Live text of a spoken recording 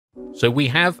So we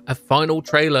have a final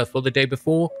trailer for the day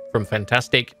before from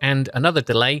Fntastic and another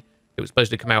delay. It was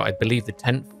supposed to come out, I believe, the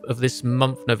 10th of this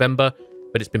month, November,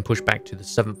 but it's been pushed back to the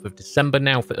 7th of December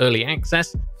now for early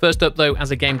access. First up, though,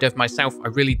 as a game dev myself, I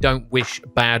really don't wish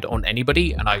bad on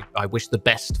anybody, and I wish the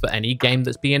best for any game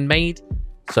that's being made.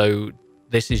 So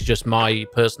this is just my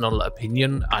personal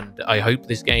opinion, and I hope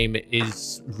this game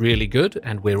is really good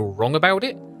and we're all wrong about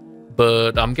it.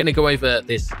 But I'm going to go over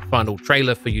this final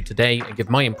trailer for you today and give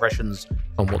my impressions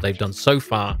on what they've done so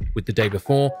far with the day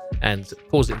before, and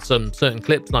pause it in some certain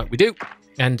clips like we do.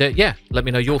 And yeah, let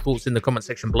me know your thoughts in the comment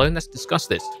section below and let's discuss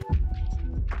this.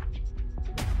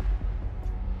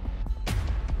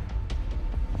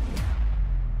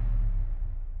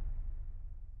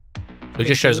 So it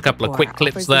just shows a couple of quick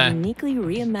clips there. A uniquely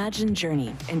reimagined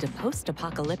journey into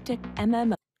post-apocalyptic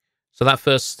MMO. So that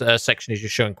first section is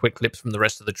just showing quick clips from the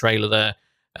rest of the trailer there.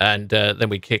 And then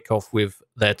we kick off with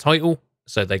their title.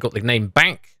 So they got the name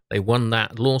back. They won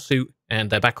that lawsuit. And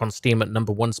they're back on Steam at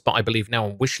 #1 spot, I believe, now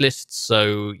on wish lists.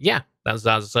 So yeah,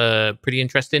 that's pretty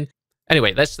interesting.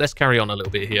 Anyway, let's carry on a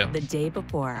little bit here. The day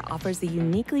before offers a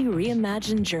uniquely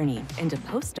reimagined journey into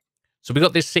post. So we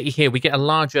got this city here. We get a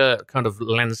larger kind of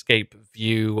landscape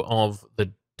view of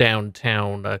the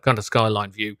downtown, kind of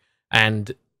skyline view.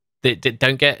 And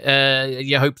don't get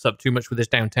your hopes up too much with this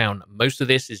downtown. Most of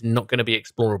this is not going to be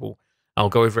explorable. I'll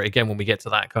go over it again when we get to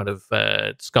that kind of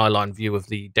skyline view of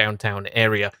the downtown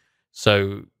area.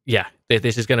 So yeah,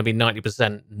 this is going to be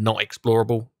 90% not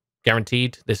explorable,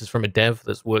 guaranteed. This is from a dev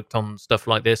that's worked on stuff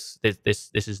like this. This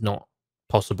is not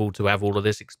possible to have all of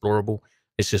this explorable.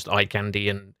 It's just eye candy,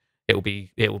 and it will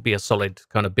be a solid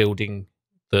kind of building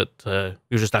that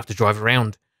you'll just have to drive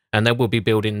around. And there will be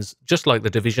buildings just like the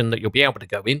Division that you'll be able to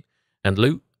go in and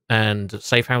loot, and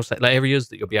safe house areas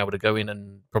that you'll be able to go in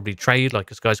and probably trade,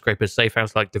 like a skyscraper safe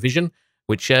house like Division,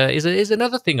 which is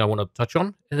another thing I want to touch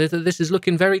on. This is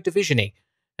looking very Division-y,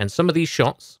 and some of these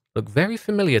shots look very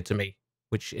familiar to me,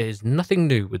 which is nothing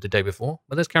new with the day before.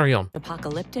 But let's carry on.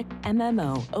 Apocalyptic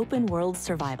MMO open world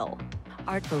survival,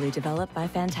 artfully developed by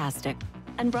Fntastic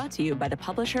and brought to you by the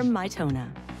publisher Mytona.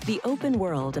 The open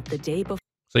world of the day before.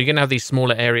 So you're going to have these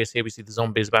smaller areas here. We see the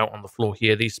zombies about on the floor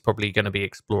here. These are probably going to be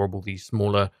explorable, these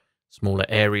smaller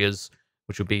areas,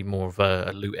 which would be more of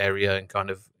a loot area and kind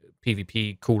of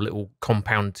PvP, cool little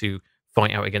compound to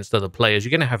fight out against other players. You're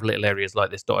going to have little areas like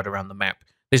this dotted around the map.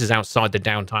 This is outside the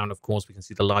downtown, of course. We can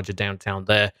see the larger downtown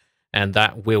there, and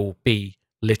that will be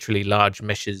literally large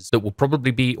meshes that will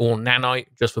probably be all nanite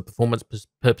just for performance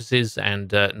purposes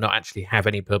and not actually have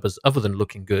any purpose other than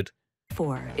looking good.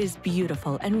 4 is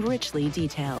beautiful and richly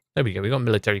detailed. There we go. We got a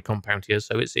military compound here,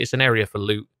 so it's an area for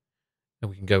loot, and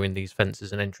we can go in these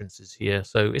fences and entrances here.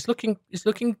 So it's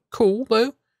looking cool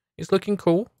though. It's looking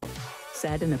cool.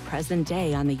 Set in the present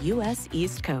day on the U.S.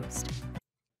 East Coast.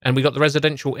 And we got the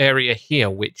residential area here,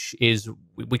 which is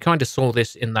we kind of saw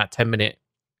this in that 10-minute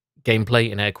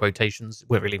gameplay in air quotations.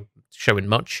 We're really showing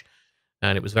much,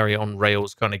 and it was very on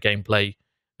rails kind of gameplay.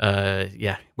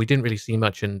 Yeah, we didn't really see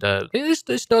much, and this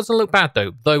doesn't look bad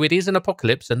though it is an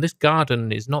apocalypse and this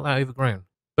garden is not that overgrown.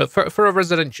 But for a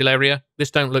residential area, this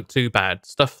don't look too bad.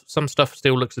 Some stuff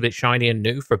still looks a bit shiny and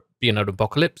new for being an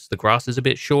apocalypse. The grass is a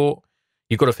bit short.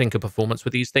 You've got to think of performance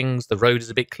with these things. The road is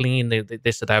a bit clean.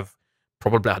 This would have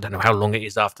probably, I don't know how long it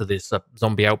is after this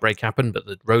zombie outbreak happened, but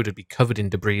the road would be covered in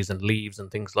debris and leaves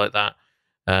and things like that,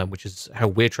 which is how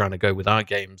we're trying to go with our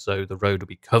game. So the road would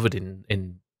be covered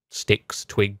in sticks,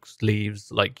 twigs,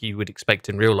 leaves, like you would expect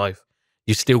in real life.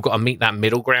 You still got to meet that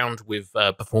middle ground with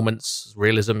performance,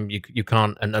 realism. You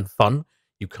can't, and fun.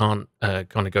 You can't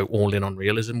kind of go all in on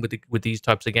realism with these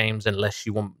types of games unless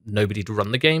you want nobody to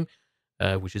run the game,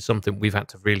 which is something we've had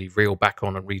to really reel back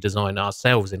on and redesign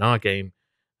ourselves in our game.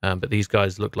 But these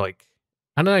guys look like,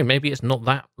 I don't know, maybe it's not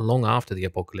that long after the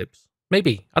apocalypse.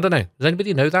 Maybe, I don't know. Does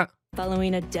anybody know that?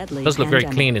 Following a deadly It does look pandemic.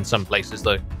 very clean in some places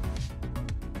though.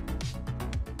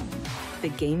 The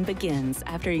game begins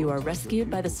after you are rescued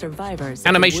by the survivors.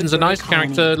 Animations are nice.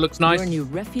 Character looks nice. Your new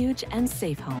refuge and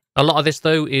safe home. A lot of this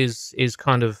though is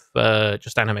kind of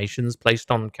just animations placed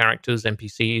on characters,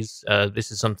 NPCs. This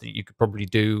is something you could probably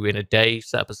do in a day.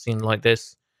 Set up a scene like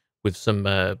this with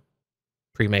some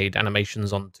pre-made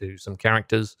animations onto some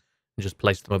characters and just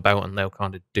place them about, and they'll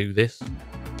kind of do this.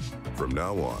 From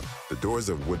now on, the doors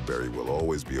of Woodbury will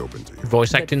always be open to you.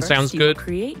 Voice acting But first, sounds you good.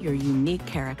 Create your unique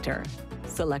character.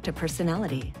 Select a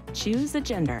personality, choose a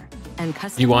gender, and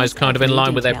customize UI is kind of in every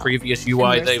line with their detail. previous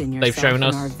UI Immerse in they've yourself shown in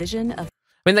us. our vision of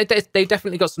I mean, they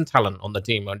definitely got some talent on the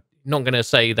team. I'm not going to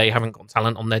say they haven't got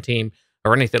talent on their team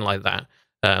or anything like that.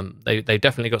 They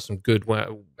definitely got some good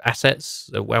assets,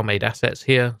 well-made assets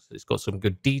here. So it's got some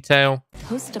good detail.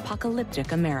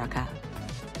 Post-apocalyptic America.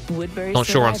 Woodbury Not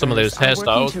sure on some of those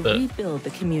hairstyles, but rebuild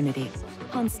the community,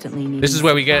 constantly this is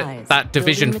where we get that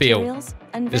Division feel.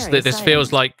 This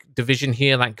feels like Division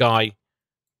here. That guy.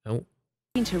 Oh,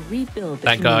 to rebuild the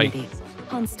that guy.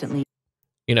 Constantly.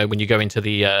 You know, when you go into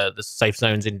the safe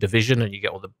zones in Division and you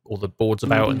get all the boards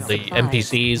about and the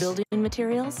NPCs. Building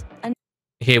materials and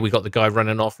here we got the guy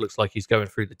running off. Looks like he's going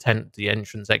through the tent, the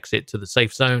entrance exit to the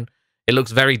safe zone. It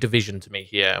looks very Division to me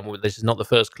here. And this is not the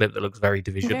first clip that looks very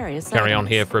Division. Carry on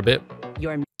here for a bit.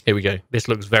 Here we go. This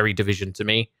looks very Division to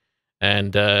me.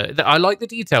 And I like the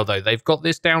detail, though. They've got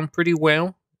this down pretty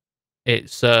well.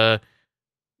 It's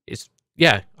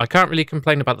yeah, I can't really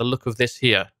complain about the look of this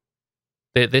here.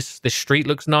 This street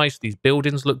looks nice. These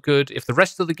buildings look good. If the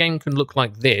rest of the game can look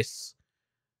like this,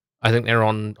 I think they're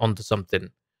onto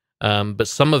something. But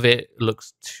some of it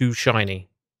looks too shiny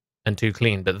and too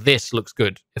clean. But this looks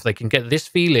good. If they can get this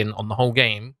feeling on the whole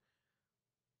game,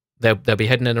 they'll be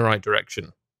heading in the right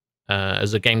direction.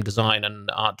 As a game design and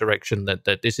art direction, that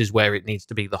this is where it needs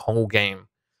to be. The whole game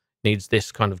needs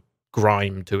this kind of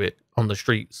grime to it on the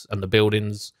streets and the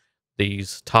buildings.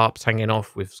 These tarps hanging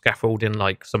off with scaffolding,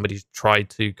 like somebody's tried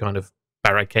to kind of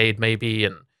barricade maybe,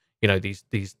 and you know these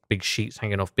big sheets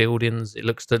hanging off buildings.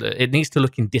 It needs to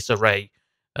look in disarray,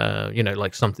 you know,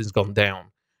 like something's gone down.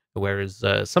 Whereas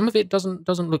some of it doesn't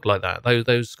look like that.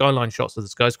 Those skyline shots of the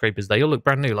skyscrapers, they all look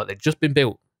brand new, like they've just been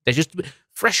built. They've just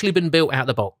freshly been built out of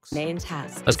the box. Main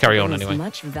task. Let's carry on anyway. As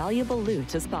much valuable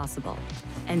loot as possible,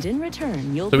 and in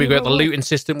return, you'll. So we've got the looting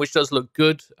system, which does look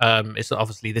good. It's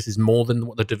obviously this is more than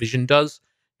what the Division does.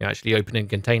 You're actually opening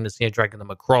containers here, dragging them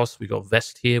across. We got a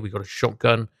vest here. We got a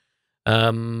shotgun.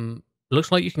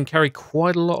 Looks like you can carry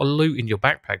quite a lot of loot in your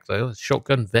backpack though. A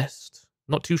shotgun, vest.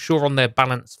 Not too sure on their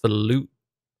balance for loot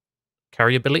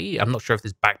carryability. I'm not sure if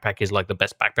this backpack is like the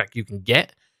best backpack you can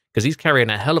get, because he's carrying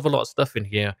a hell of a lot of stuff in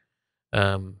here,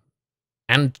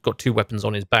 and got 2 weapons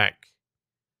on his back.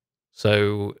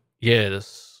 So yeah,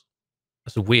 that's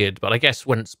weird. But I guess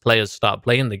once players start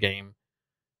playing the game,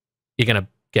 you're gonna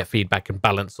get feedback and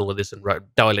balance all of this and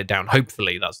dial it down.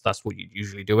 Hopefully, that's what you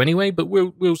usually do anyway. But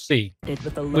we'll see.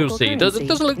 We'll see. It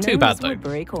doesn't look too bad though.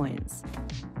 Woodbury coins.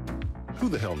 Who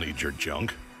the hell needs your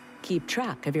junk? Keep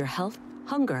track of your health,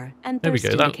 hunger, and there we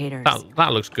thirst go. indicators.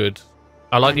 That looks good.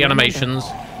 I like the animations.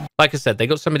 Like I said, they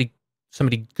got somebody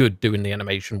good doing the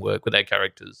animation work with their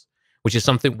characters, which is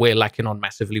something we're lacking on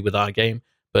massively with our game.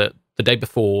 But the day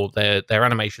before, their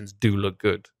animations do look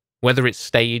good. Whether it's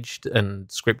staged and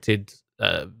scripted,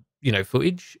 you know,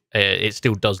 footage, it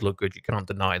still does look good. You can't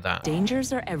deny that.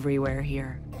 Dangers are everywhere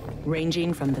here,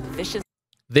 ranging from the vicious.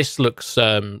 This looks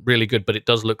really good, but it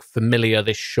does look familiar.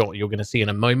 This shot you're going to see in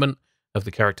a moment of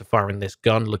the character firing this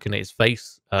gun, looking at his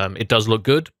face. It does look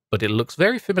good, but it looks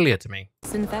very familiar to me.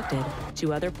 Infected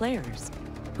to other players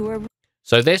who are.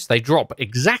 So they drop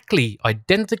exactly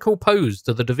identical pose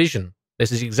to the Division.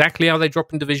 This is exactly how they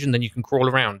drop in Division. Then you can crawl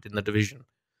around in the Division.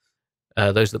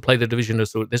 Those that play the Division,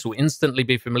 this will instantly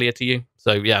be familiar to you.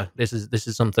 So yeah, this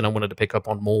is something I wanted to pick up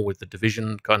on more with the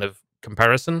Division kind of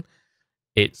comparison.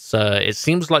 It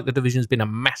seems like the Division's been a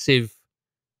massive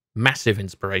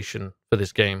inspiration for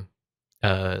this game.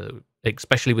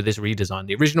 Especially with this redesign.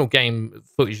 The original game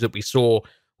footage that we saw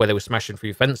where they were smashing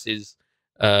through fences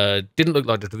didn't look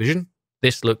like the Division.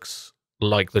 This looks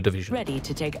like the Division. Ready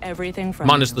to take everything from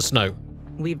minus you. the snow.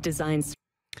 We've designed.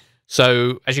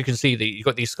 So as you can see, you've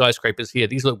got these skyscrapers here.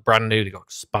 These look brand new. They've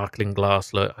got sparkling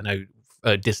glass. Look, I know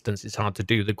distance is hard to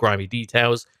do the grimy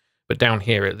details, but down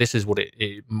here, this is what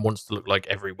it wants to look like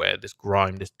everywhere. This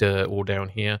grime, this dirt, all down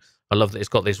here. I love that it's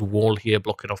got this wall here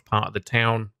blocking off part of the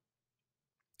town.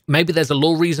 Maybe there's a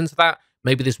law reason to that.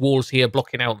 Maybe this wall's here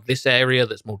blocking out this area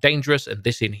that's more dangerous, and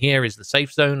this in here is the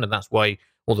safe zone, and that's why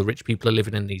all the rich people are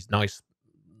living in these nice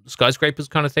skyscrapers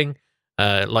kind of thing,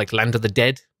 like Land of the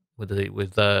Dead, with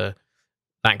that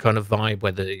kind of vibe,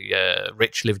 where the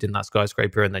rich lived in that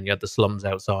skyscraper, and then you had the slums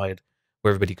outside,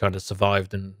 where everybody kind of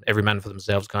survived, and every man for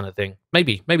themselves kind of thing.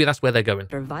 Maybe that's where they're going.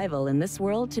 Survival in this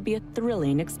world to be a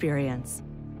thrilling experience.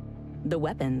 The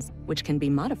weapons, which can be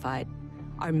modified,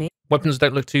 are made. Weapons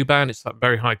don't look too bad. It's like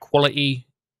very high quality.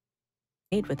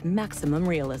 Made with maximum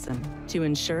realism to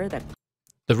ensure that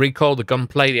the recoil, the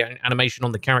gunplay, the animation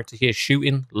on the character here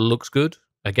shooting looks good.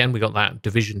 Again, we got that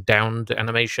Division downed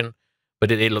animation,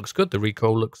 but it looks good. The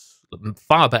recoil looks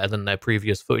far better than their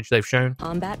previous footage they've shown.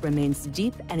 Combat remains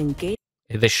deep and engaged.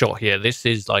 This shot here, this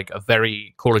is like a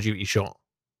very Call of Duty shot.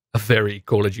 A very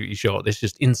Call of Duty shot. This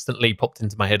just instantly popped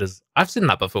into my head as I've seen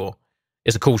that before.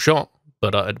 It's a cool shot,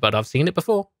 but I've seen it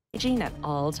before. At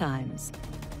all times.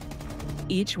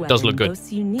 Each Does look weapon good.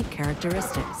 boasts unique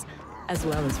characteristics, as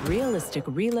well as realistic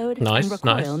reload and Nice,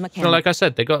 recoil nice. mechanics. So like I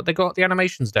said, they got the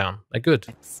animations down. They're good.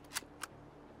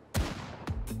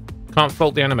 Can't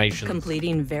fault the animations.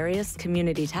 Completing various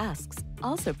community tasks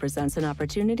also presents an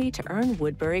opportunity to earn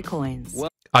Woodbury coins.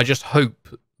 I just hope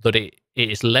that it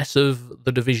is less of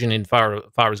the Division in far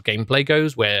as gameplay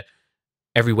goes, where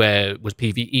everywhere was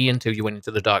PvE until you went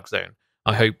into the Dark Zone.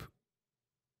 I hope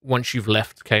once you've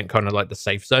left kind of like the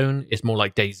safe zone, it's more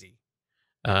like DayZ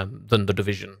than the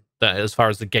Division. That as far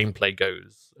as the gameplay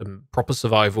goes, proper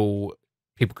survival,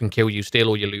 people can kill you, steal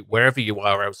all your loot wherever you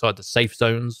are outside the safe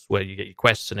zones where you get your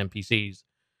quests and NPCs.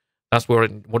 That's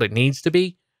what it needs to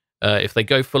be. If they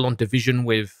go full on Division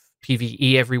with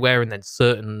PvE everywhere and then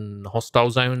certain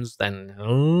hostile zones, then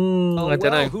I don't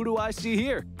know. Who do I see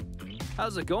here?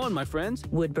 How's it going, my friends?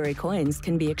 Woodbury coins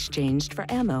can be exchanged for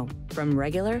ammo, from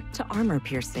regular to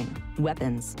armor-piercing,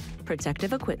 weapons,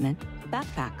 protective equipment,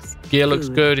 backpacks. Gear looks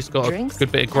food, good. It's got drinks, a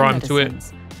good bit of and grime to it.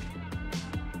 medicines.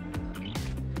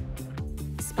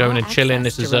 Going and Spa chilling.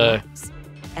 access This is to relax,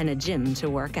 and a gym to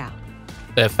work out.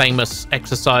 their famous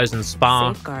exercise and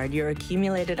spa. Safeguard your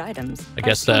accumulated items. I by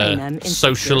guess storing them in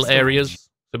social secure areas. storage.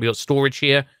 So we got storage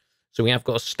here. So we have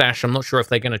got a stash. I'm not sure if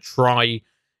they're going to try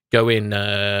going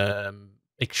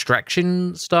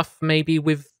extraction stuff maybe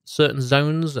with certain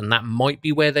zones, and that might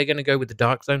be where they're going to go with the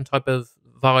dark zone type of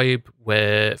vibe,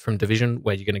 where from Division,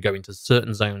 where you're going to go into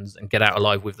certain zones and get out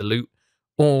alive with the loot,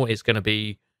 or it's going to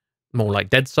be more like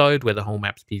Dead Side, where the whole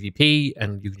map's PvP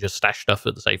and you can just stash stuff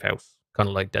at the safe house, kind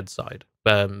of like Dead Side.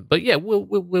 But yeah,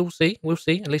 we'll see. We'll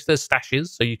see. At least there's stashes,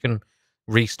 so you can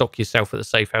restock yourself at the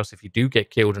safe house if you do get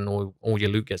killed and all your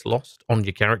loot gets lost on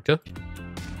your character.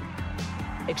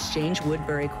 Exchange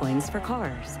Woodbury coins for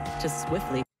cars to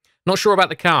swiftly. Not sure about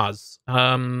the cars.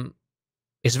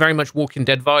 It's very much Walking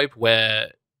Dead vibe,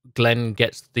 where Glenn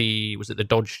gets the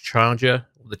Dodge Charger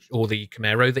or the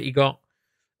Camaro that he got,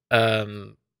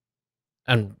 and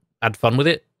had fun with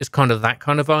it. It's kind of that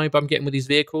kind of vibe I'm getting with these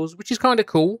vehicles, which is kind of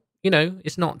cool. You know,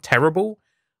 it's not terrible.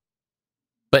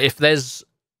 But if there's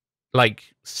like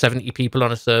 70 people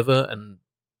on a server and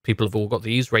people have all got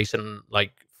these racing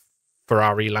like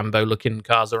Ferrari, Lambo looking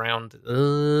cars around,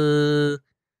 I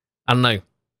don't know.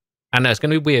 It's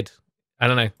going to be weird. I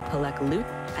don't know. Collect loot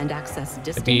and access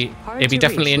distant, It'd be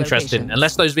definitely interesting. locations.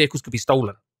 Unless those vehicles could be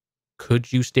stolen.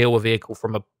 Could you steal a vehicle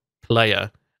from a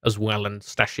player as well and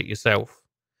stash it yourself?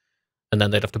 And then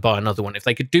they'd have to buy another one. If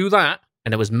they could do that,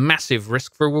 and there was massive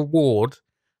risk for reward,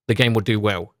 the game would do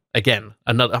well. Again,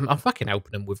 I'm fucking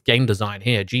helping them with game design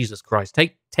here. Jesus Christ.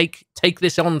 Take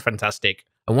this on, Fntastic.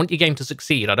 I want your game to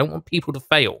succeed. I don't want people to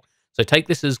fail. So take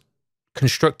this as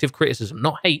constructive criticism,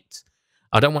 not hate.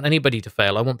 I don't want anybody to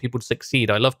fail. I want people to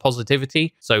succeed. I love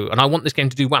positivity. And I want this game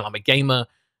to do well. I'm a gamer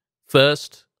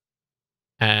first,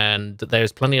 and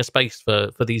there's plenty of space for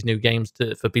these new games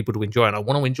for people to enjoy, and I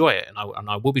want to enjoy it, and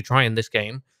I will be trying this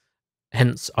game.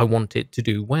 Hence, I want it to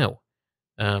do well.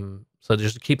 So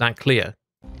just to keep that clear.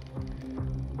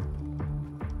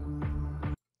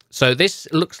 So this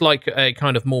looks like a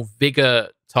kind of more vigor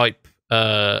type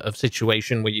of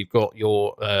situation where you've got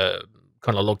your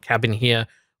kind of log cabin here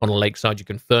on a lakeside. You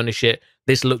can furnish it.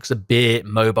 This looks a bit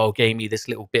mobile gamey, this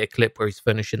little bit of clip where he's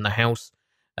furnishing the house.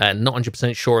 Not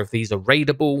 100% sure if these are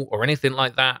raidable or anything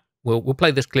like that. We'll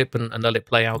play this clip and let it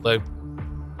play out, though.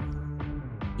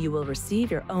 You will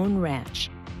receive your own ranch,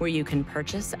 where you can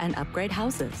purchase and upgrade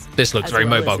houses. This looks as very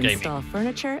well mobile as gamey. install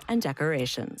furniture and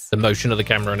decorations. The motion of the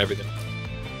camera and everything.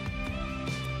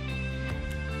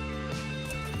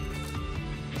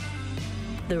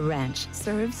 The ranch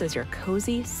serves as your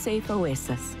cozy, safe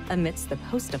oasis amidst the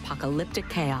post-apocalyptic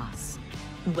chaos.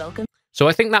 Welcome. So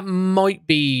I think that might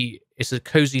be, it's a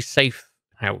cozy, safe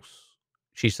house,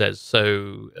 she says.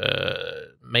 So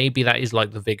maybe that is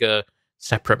like the Vigor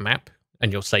separate map,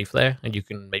 and you're safe there, and you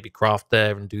can maybe craft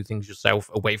there and do things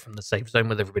yourself away from the safe zone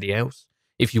with everybody else,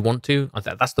 if you want to.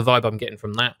 That's the vibe I'm getting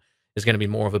from that. It's going to be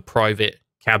more of a private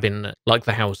cabin, like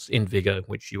the house in Vigor,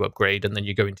 which you upgrade, and then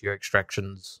you go into your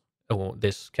extractions, or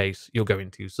this case, you'll go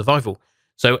into survival.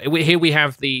 So here we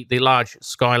have the large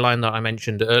skyline that I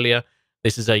mentioned earlier.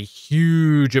 This is a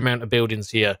huge amount of buildings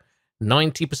here.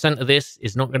 90% of this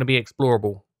is not going to be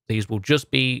explorable. These will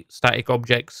just be static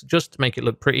objects, just to make it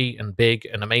look pretty and big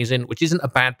and amazing, which isn't a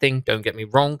bad thing, don't get me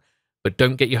wrong, but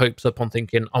don't get your hopes up on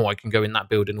thinking, oh, I can go in that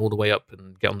building all the way up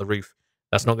and get on the roof.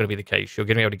 That's not going to be the case. You're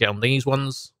going to be able to get on these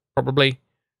ones, probably.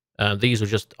 These are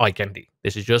just eye candy.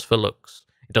 This is just for looks.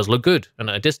 It does look good, and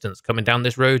at a distance, coming down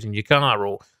this road in your car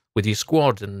or with your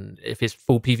squad, and if it's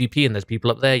full PvP and there's people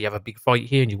up there, you have a big fight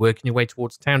here and you're working your way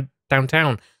towards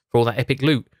downtown for all that epic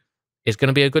loot. It's going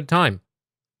to be a good time.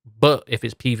 But if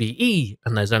it's PvE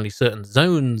and there's only certain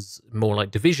zones, more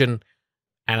like Division,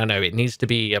 I don't know, it needs to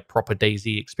be a proper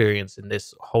DayZ experience in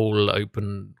this whole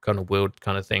open kind of world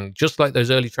kind of thing. Just like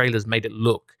those early trailers made it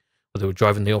look, where they were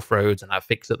driving the off-roads and have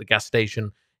fix at the gas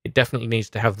station. It definitely needs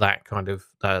to have that kind of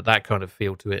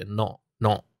feel to it, and not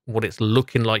what it's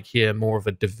looking like here, more of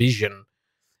a Division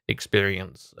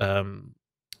experience.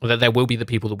 There will be the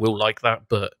people that will like that,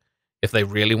 but if they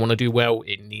really want to do well,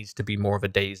 it needs to be more of a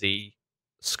DayZ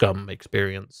Scum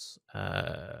experience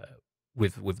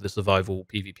with the survival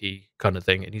PvP kind of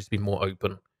thing. It needs to be more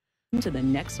open. To the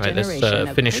next Right, generation let's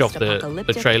of finish off the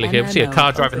post-apocalyptic trailer here. We see a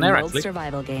car driving there, open-world actually.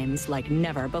 survival games like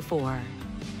never before.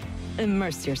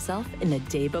 Immerse yourself in the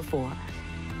day before.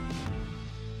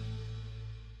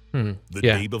 The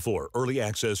day before. Early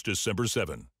access December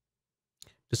 7.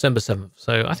 December 7th.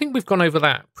 So I think we've gone over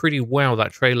that pretty well,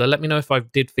 that trailer. Let me know if I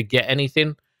did forget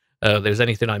anything. There's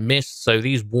anything I missed. So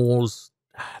these wars,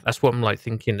 that's what I'm like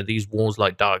thinking of these wars,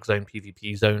 like Dark Zone,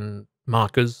 PvP zone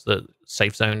markers, the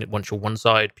safe zone once you're one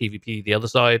side, PvP the other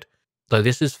side. Though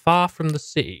this is far from the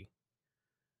city.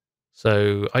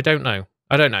 So I don't know.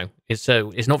 It's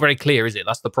not very clear, is it?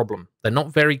 That's the problem. They're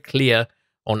not very clear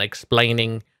on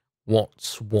explaining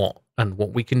what's what and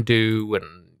what we can do,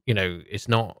 and you know, it's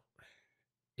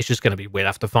just going to be, we'll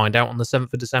have to find out on the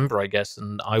 7th of December, I guess,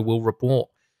 and I will report,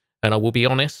 and I will be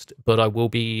honest, but I will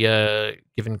be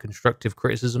giving constructive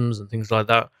criticisms and things like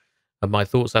that, and my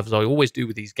thoughts, as I always do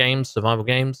with these games, survival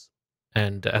games,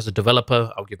 and as a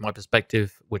developer, I'll give my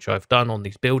perspective, which I've done on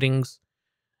these buildings,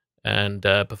 and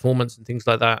performance and things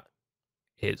like that.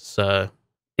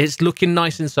 It's looking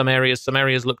nice in some areas. Some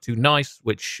areas look too nice,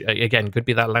 which, again, could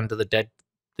be that Land of the Dead.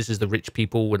 This is the rich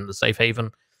people and the safe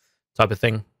haven type of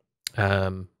thing.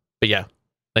 But yeah,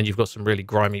 then you've got some really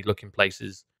grimy looking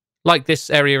places like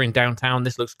this area in downtown.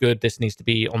 This looks good. This needs to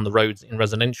be on the roads in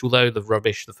residential, though, the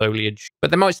rubbish, the foliage, but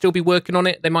they might still be working on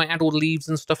it. They might add all the leaves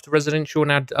and stuff to residential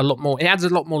and add a lot more. It adds a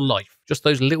lot more life. Just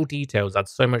those little details add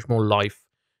so much more life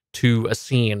to a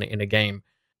scene in a game.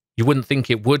 You wouldn't think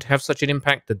it would have such an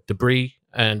impact, the debris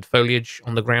and foliage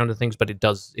on the ground and things, but it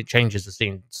does. It changes the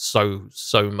scene so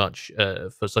much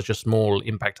for such a small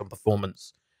impact on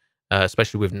performance.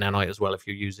 Especially with nanite as well, if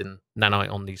you're using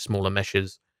nanite on these smaller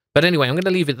meshes. But anyway, I'm going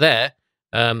to leave it there.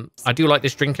 I do like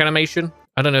this drink animation.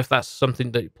 I don't know if that's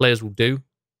something that players will do,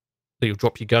 that you'll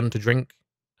drop your gun to drink.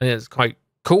 I think it's quite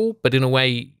cool, but in a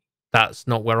way, that's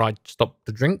not where I'd stop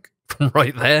the drink from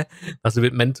right there. That's a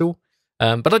bit mental.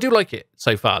 But I do like it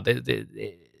so far.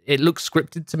 It looks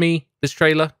scripted to me, this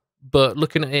trailer, but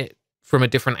looking at it from a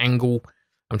different angle,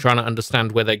 I'm trying to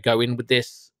understand where they're going with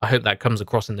this. I hope that comes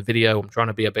across in the video. I'm trying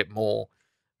to be a bit more,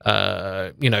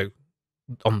 you know,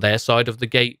 on their side of the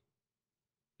gate,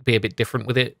 be a bit different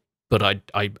with it. But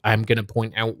I am going to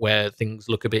point out where things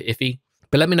look a bit iffy.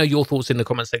 But let me know your thoughts in the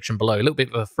comment section below. A little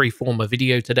bit of a free-former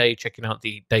video today, checking out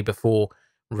the day before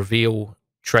reveal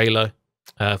trailer,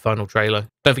 final trailer.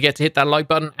 Don't forget to hit that like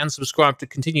button and subscribe to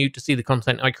continue to see the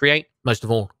content I create. Most of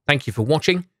all, thank you for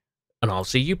watching, and I'll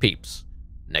see you peeps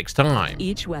next time.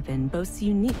 Each weapon boasts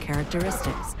unique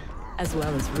characteristics, as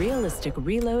well as realistic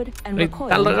reload and recoil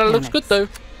That looks good, mechanics. though.